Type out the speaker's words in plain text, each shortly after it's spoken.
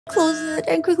Close it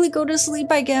and quickly go to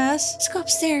sleep, I guess. Let's go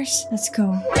upstairs. Let's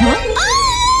go. Huh?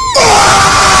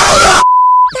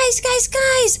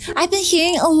 Guys! I've been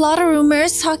hearing a lot of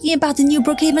rumors talking about the new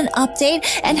Brookhaven update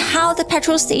and how the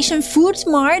petrol station Food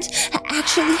Mart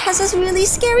actually has this really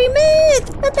scary myth.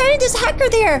 Apparently there's a hacker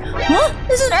there. Huh?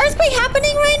 There's an earthquake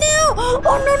happening right now.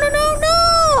 Oh, no.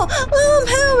 I'm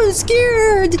hella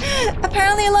scared.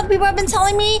 Apparently a lot of people have been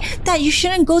telling me that you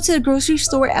shouldn't go to the grocery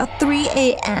store at 3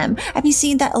 a.m. I've been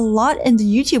seeing that a lot in the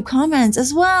YouTube comments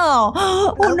as well.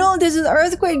 Oh no, there's an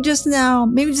earthquake just now.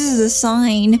 Maybe this is a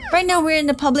sign. Right now we're in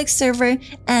the public server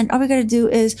and all we gotta do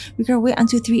is we gotta wait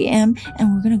until 3 a.m.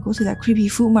 and we're gonna go to that creepy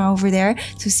food mart over there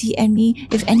to see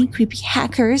if any creepy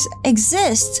hackers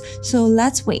exist. So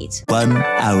let's wait. 1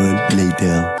 hour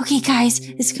later. Okay guys,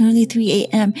 it's currently 3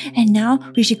 a.m. and now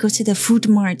we should go to the food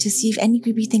mart to see if any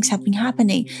creepy things have been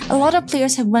happening. A lot of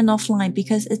players have run offline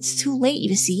because it's too late,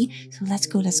 you see. So let's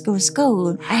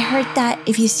go. I heard that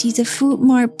if you see the food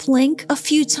mart blink a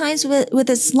few times with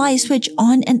its light switch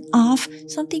on and off,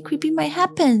 something creepy might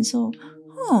happen. So,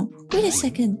 wait a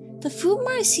second. The food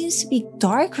mart seems to be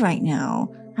dark right now.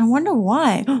 I wonder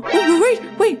why.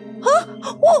 Wait. Huh?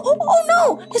 Oh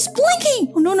no! It's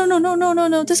blinking! Oh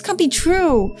no. This can't be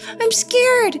true. I'm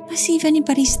scared. Let's see if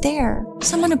anybody's there.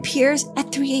 Someone appears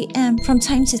at 3 a.m. from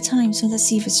time to time, so let's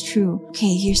see if it's true.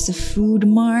 Okay, here's the food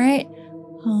mart.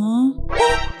 Huh? Oh,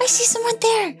 I see someone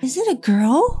there. Is it a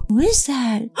girl? Who is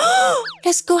that?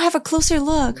 Let's go have a closer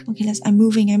look. Okay, I'm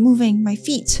moving my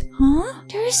feet. Huh?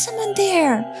 There is someone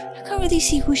there. I can't really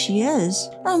see who she is.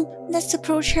 Let's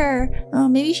approach her.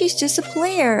 Maybe she's just a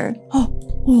player. Oh,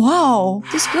 wow.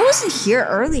 This girl wasn't here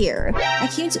earlier. I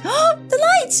came to... the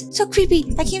lights! So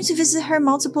creepy. I came to visit her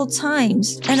multiple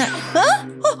times. And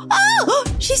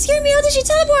she scared me. How did she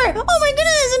teleport? Oh my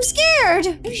goodness, I'm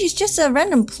scared. Maybe she's just a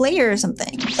random player or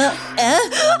something.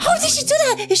 How did she do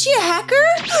that? Is she a hacker?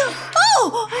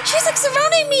 Oh, she's like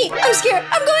surrounding me. I'm scared.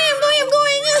 I'm going.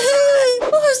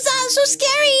 What was that? So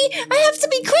scary. I have to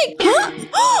be quick.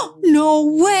 Huh? No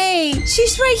way.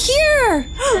 She's right here.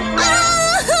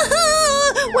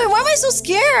 Wait, why am I so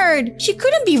scared? She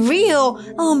couldn't be real.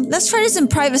 Let's try this in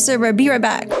private server. Be right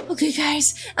back. Okay,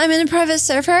 guys, I'm in a private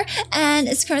server and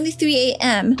it's currently 3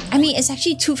 a.m. I mean, it's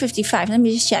actually 2:55. Let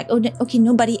me just check. Oh, okay,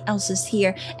 nobody else is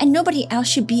here and nobody else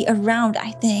should be around,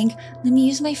 I think. Let me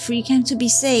use my free cam to be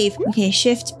safe. Okay,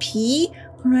 Shift P.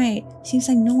 All right, seems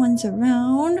like no one's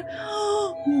around.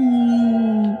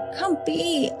 Can't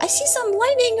be. I see some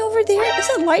lightning over there. Is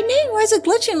it lightning? Why is it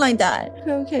glitching like that?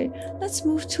 Okay. Let's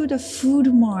move to the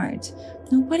food mart.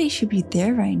 Nobody should be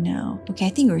there right now. Okay, I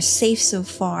think we're safe so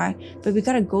far, but we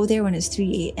gotta go there when it's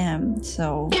 3 a.m.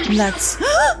 So let's...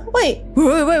 Wait.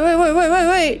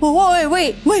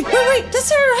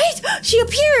 That's her, right? She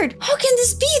appeared. How can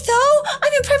this be, though?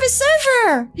 I'm in private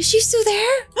server. Is she still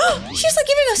there? She's like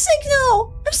giving a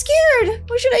signal. I'm scared.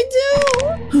 What should I do?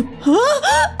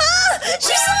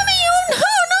 She saw me.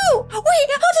 Oh, no. Wait,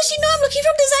 how does she know I'm looking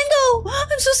from this angle?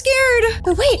 I'm so scared.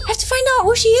 But wait, I have to find out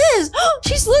who she is.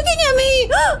 She's looking at me.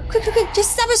 Quick.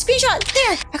 Just snap a screenshot.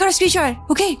 There. I got a screenshot.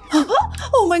 Okay.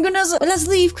 Oh my goodness. Let's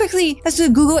leave quickly. Let's do a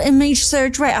Google image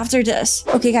search right after this.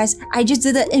 Okay, guys. I just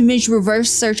did an image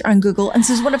reverse search on Google. And this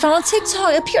is what I found on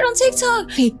TikTok. It appeared on TikTok.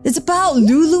 Okay. It's about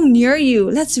Lulu near you.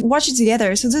 Let's watch it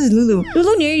together. So this is Lulu.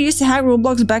 Lulu near you used to hack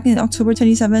Roblox back in October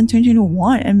 27,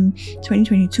 2021 and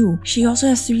 2022. She also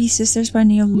has 3 sisters by the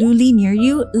name of Luli near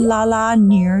you, Lala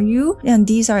near you, and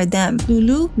these are them.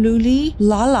 Lulu, Luli,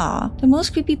 Lala. The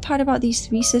most creepy part about these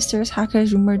 3 sisters,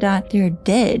 hackers rumor that they're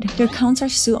dead. Their accounts are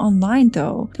still online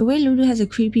though. The way Lulu has a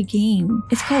creepy game.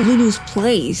 It's called Lulu's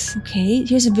Place. Okay,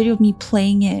 here's a video of me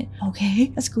playing it.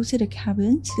 Okay, let's go to the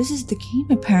cabins. This is the game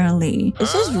apparently.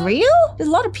 Is this real? There's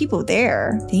a lot of people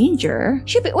there. Danger.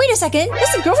 Wait a second.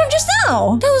 That's the girl from just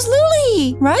now. That was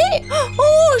Luli, right?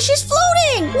 Oh, she's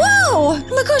floating. Whoa.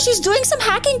 Look how she's doing some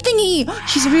hacking thingy.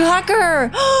 She's a real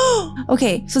hacker.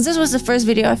 Okay, so this was the first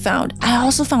video I found. I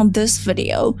also found this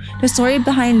video. The story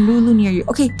behind Lulu near you.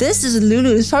 Okay, this is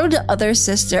Lulu. It's probably the other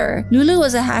sister. Lulu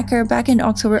was a hacker back in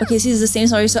October. Okay, so it's the same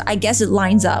story, so I guess it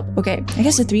lines up. Okay, I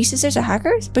guess the 3 sisters are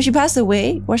hackers, but she passed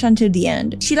away. Watch until the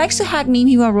end. She likes to hack meme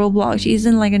people on Roblox. She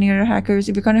isn't like any other hackers.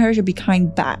 If you're kind of her, she'll be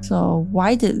kind back. So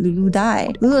why did Lulu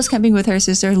die? Lulu was camping with her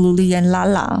sister Luli and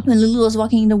Lala. When Lulu was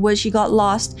walking in the woods, she got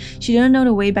lost. She didn't know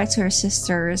the way back to her sister.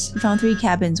 sisters. She found 3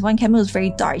 cabins. One cabin was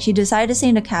very dark. She decided to stay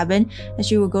in the cabin and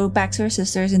she would go back to her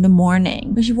sisters in the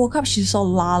morning. When she woke up, she saw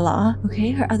Lala.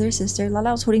 Okay, her other sister.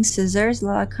 Lala was holding scissors.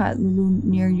 Lala cut Lulu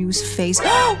near you's face.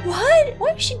 What? Why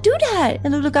would she do that?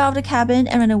 And Lulu got out of the cabin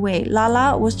and ran away.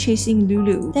 Lala was chasing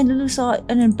Lulu. Then Lulu saw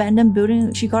an abandoned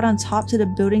building. She got on top to the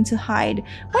building to hide.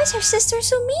 Why is her sister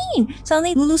so mean?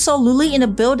 Suddenly, Lulu saw Lulu in a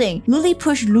building. Lulu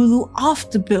pushed Lulu off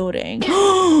the building.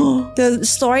 The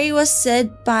story was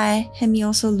said by Hemi,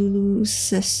 also Lulu's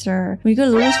sister. When you go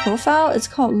to Lulu's profile, it's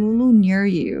called Lulu Near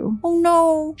You. Oh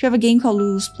no. You have a game called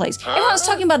Lulu's Place. Everyone's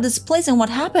talking about this place and what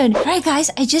happened. Right guys,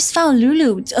 I just found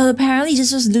Lulu. Apparently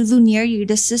this was Lulu Near You,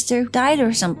 the sister who died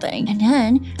or something. And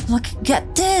then, look,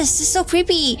 get this. This is so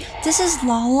creepy. This is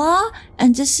Lala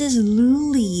and this is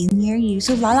Luli Near You.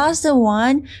 So Lala's the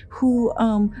one who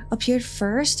appeared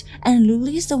first and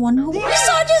Luli is the one who we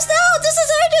saw just now. This is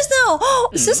her just now.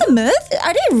 Is this a myth?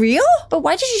 Are they real? But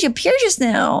why did she appear just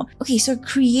now? Okay, so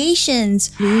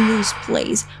creations. Lulu's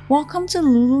Place. Welcome to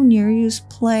Lulu Near You's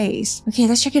place. Okay,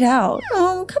 let's check it out.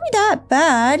 Oh, can't be that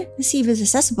bad. Let's see if it's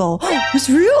accessible. It's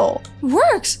real. It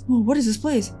works. Oh, what is this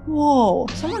place? Whoa,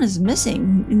 someone is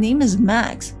missing. The name is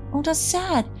Max. Oh, that's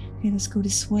sad. Okay, let's go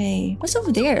this way. What's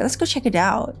over there? Let's go check it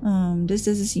out. This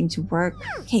doesn't seem to work.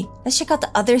 Okay, let's check out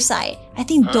the other side. I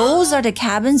think those are the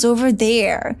cabins over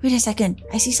there. Wait a second.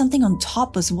 I see something on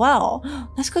top as well.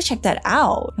 Let's go check that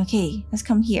out. Okay, let's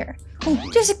come here. Oh,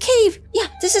 there's a cave. Yeah,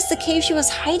 this is the cave she was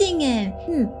hiding in.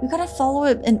 We gotta follow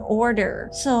it in order.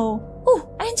 So,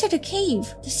 oh, I entered the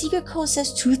cave. The secret code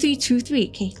says 2323.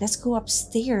 Okay, let's go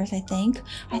upstairs, I think.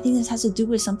 I think this has to do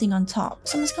with something on top.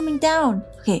 Someone's coming down.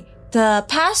 Okay, the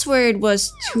password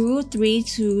was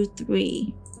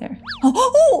 2323. There.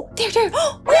 There.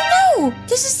 Oh no!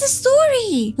 This is the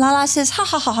story! Lala says, ha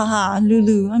ha ha ha ha,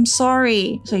 Lulu, I'm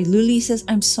sorry. Sorry, Luli says,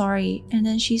 I'm sorry. And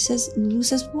then Lulu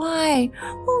says, why?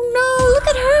 Oh no, look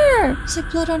at her! There's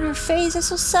like blood on her face, that's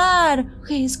so sad.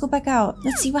 Okay, let's go back out.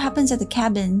 Let's see what happens at the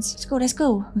cabins. Let's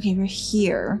go. Okay, we're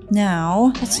here.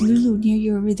 Now, that's Lulu near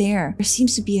you over there. There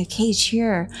seems to be a cage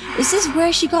here. Is this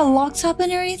where she got locked up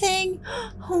and everything?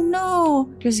 Oh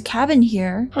no, there's a cabin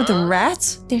here. With the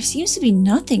rats? There seems to be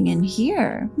nothing in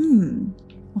here.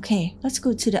 Okay, let's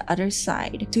go to the other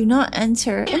side. Do not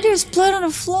enter. And there's blood on the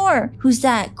floor. Who's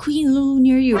that? Queen Lulu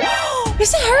Near You.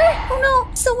 Is that her? Oh no,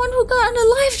 it's the one who got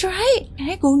unalived, right? Can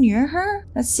I go near her?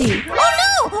 Let's see.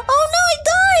 Oh no, I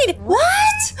died.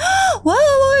 What?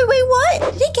 Wait,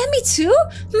 what? Did they get me too?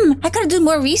 I gotta do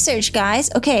more research, guys.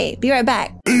 Okay, be right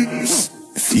back.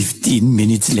 15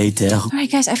 minutes later.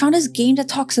 Alright guys, I found this game that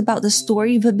talks about the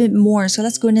story a bit more, so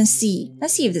let's go in and see.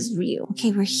 Let's see if this is real.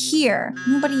 Okay, we're here.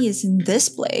 Nobody is in this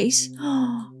place.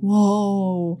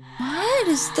 Whoa. What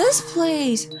is this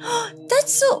place?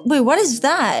 That's so... Wait, what is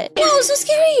that? No, so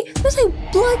scary. There's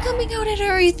like blood coming out and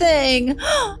everything.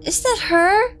 Is that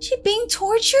her? Is she being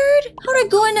tortured? How do I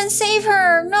go in and save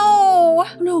her? No.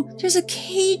 No, there's a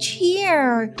cage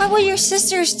here. Why would your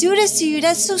sisters do this to you?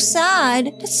 That's so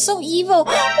sad. That's so evil.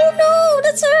 Oh no,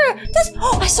 that's her.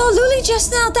 I saw Luli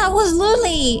just now. That was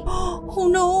Luli. Oh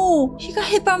no, she got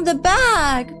hit from the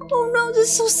back. Oh no, this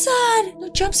is so sad. No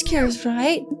jump scares,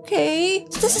 right? Okay.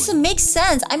 So this doesn't make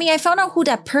sense. I mean, I found out who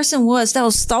that person was that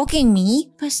was stalking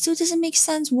me, but it still doesn't make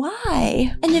sense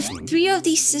why. And if 3 of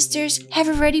these sisters have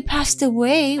already passed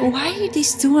away, why are they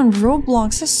still on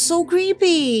Roblox? That's so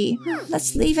creepy.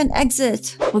 Let's leave and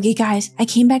exit. Okay, guys, I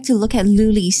came back to look at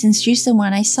Luli since she's the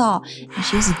one I saw. And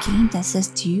she has a game that says,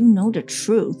 do you know the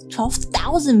truth?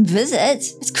 12,000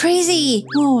 visits. It's crazy.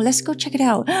 Oh, let's go check it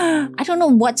out. I don't know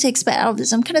what to expect out of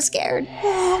this. I'm kind of scared.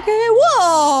 Okay,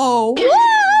 whoa.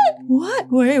 What?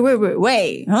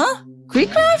 Wait. Huh?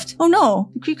 Creekcraft? Oh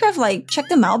no. Creekcraft like checked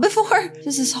them out before?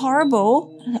 This is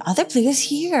horrible. The other players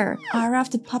here. Araf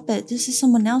the puppet. This is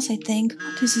someone else, I think.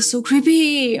 This is so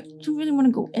creepy. I don't really want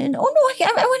to go in. Oh no,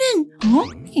 I went in. Huh?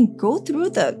 I can go through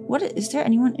the... What? Is there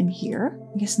anyone in here?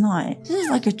 I guess not. This is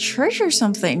like a church or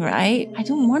something, right? I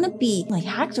don't want to be like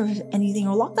hacked or anything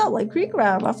or locked out like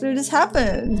Creekcraft after this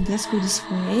happened. Let's go this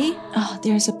way. Oh,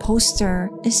 there's a poster.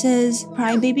 It says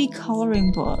Crybaby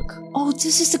Coloring Book. Oh,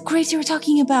 this is the grave they were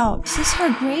talking about. Is this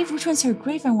her grave? Which one's her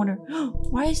grave, I wonder?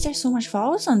 Why is there so much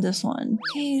flowers on this one?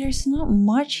 Okay, there's not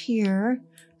much here.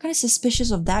 Kind of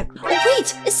suspicious of that. Oh,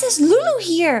 wait, it says Lulu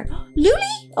here.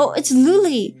 Luli? Oh, it's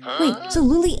Luli. Wait, so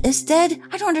Luli is dead?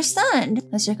 I don't understand.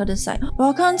 Let's check out this side.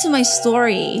 Welcome to my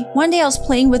story. One day I was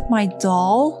playing with my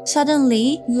doll.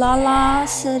 Suddenly, Lala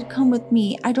said, come with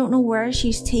me. I don't know where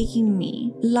she's taking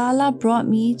me. Lala brought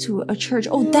me to a church.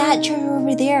 Oh, that church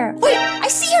over there. Wait, I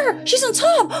see her. She's on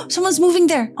top. Someone's moving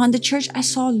there. On the church, I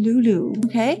saw Lulu.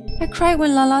 Okay. I cried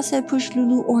when Lala said push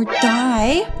Lulu or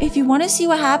die. If you want to see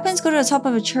what happens, go to the top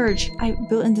of a church I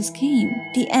built in this game.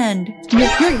 The end.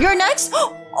 You're next?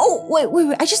 Oh,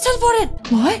 wait. I just teleported.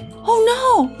 What? Oh,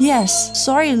 no. Yes.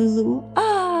 Sorry, Lulu.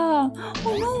 Oh,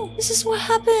 no. This is what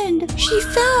happened. She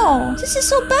fell. This is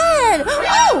so bad.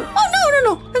 Oh,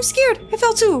 no. I'm scared. I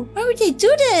fell too. Why would they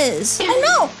do this? Oh,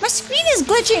 no. My screen is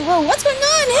glitching. Whoa, what's going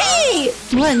on? Hey.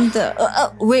 What in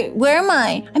the... wait, where am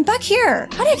I? I'm back here.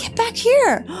 How did I get back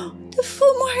here? The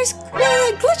foot mark is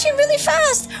glitching really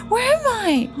fast. Where am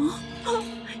I?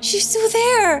 She's still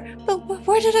there. But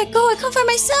where did I go? I can't find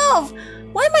myself.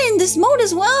 Why am I in this mode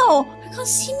as well? I can't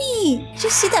see me. I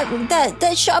just see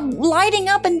that shop lighting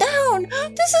up and down.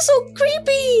 This is so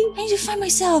creepy. I need to find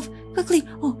myself. Quickly.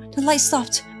 Oh, the light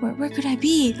stopped. Where could I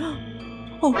be?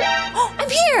 Oh, I'm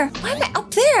here. Why am I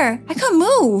up there? I can't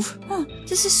move. Oh,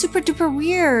 this is super duper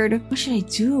weird. What should I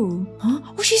do? Huh?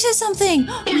 Oh, she said something.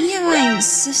 Me and my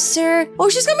sister. Oh,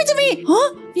 she's coming to me.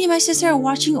 Huh? Me and my sister are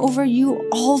watching over you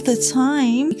all the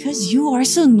time because you are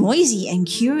so noisy and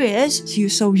curious.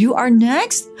 So you are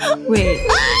next? Wait. Wait.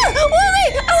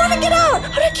 I want to get out.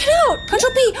 How do I get out?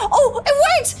 Control P. Oh, it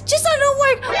works. Just not don't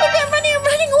work. Okay, I'm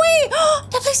running away.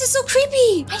 That place is so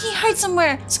creepy. I need to hide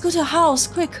somewhere. Let's go to a house.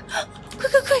 Quick.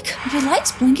 Are the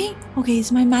lights blinking? Okay,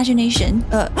 it's my imagination.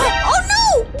 Oh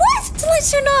no! What? The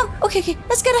lights turned on. Okay,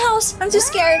 let's get a house. I'm too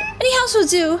scared. Any house will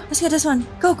do. Let's get this one.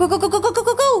 Go.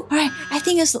 Alright, I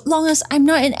think as long as I'm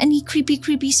not in any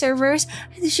creepy servers,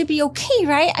 this should be okay,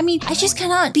 right? I mean, I just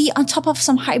cannot be on top of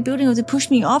some high building or to push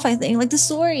me off, I think. Like the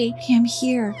story. Okay, I'm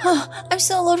here. I'm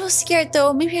still a little scared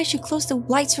though. Maybe I should close the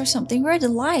lights or something. Where are the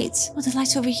lights? Oh, the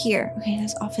lights over here. Okay,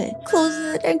 let's off it. Close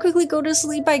it and quickly go to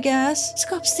sleep, I guess. Let's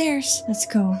go upstairs. Let's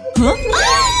go. Huh?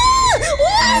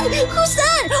 What? Who's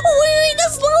that? Oh, wait,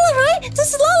 that's Lala, right?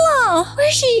 That's Lala. Where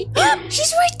is she?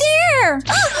 She's right there.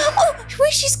 Oh,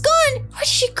 wait, she's gone. Where did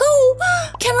she go?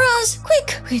 Cameras,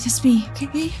 quick. Okay, that's me.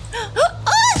 Okay.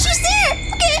 Oh, she's there.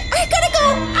 Okay, I gotta go.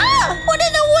 What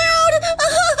in the world?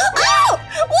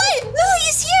 What? Lily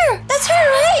is here. That's her,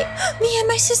 right? Me and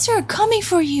my sister are coming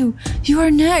for you. You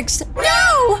are next.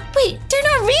 No! Wait, they're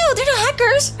not real. They're not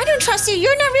hackers. I don't trust you.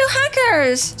 You're not real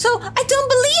hackers. So I don't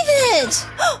believe it.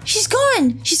 She's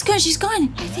gone. She's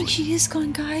gone. I think she is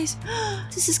gone, guys.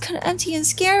 This is kind of empty and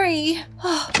scary.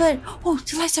 But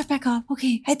the lights are back up.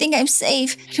 Okay, I think I'm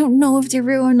safe. I don't know if they're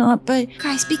real or not, but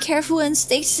guys, be careful and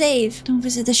stay safe. Don't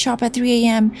visit the shop at 3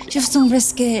 a.m. Just don't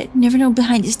risk it. You never know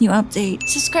behind this new update.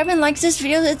 Subscribe and like this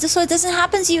video so it doesn't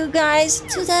happen to you guys.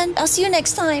 Till then, I'll see you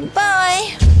next time.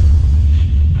 Bye!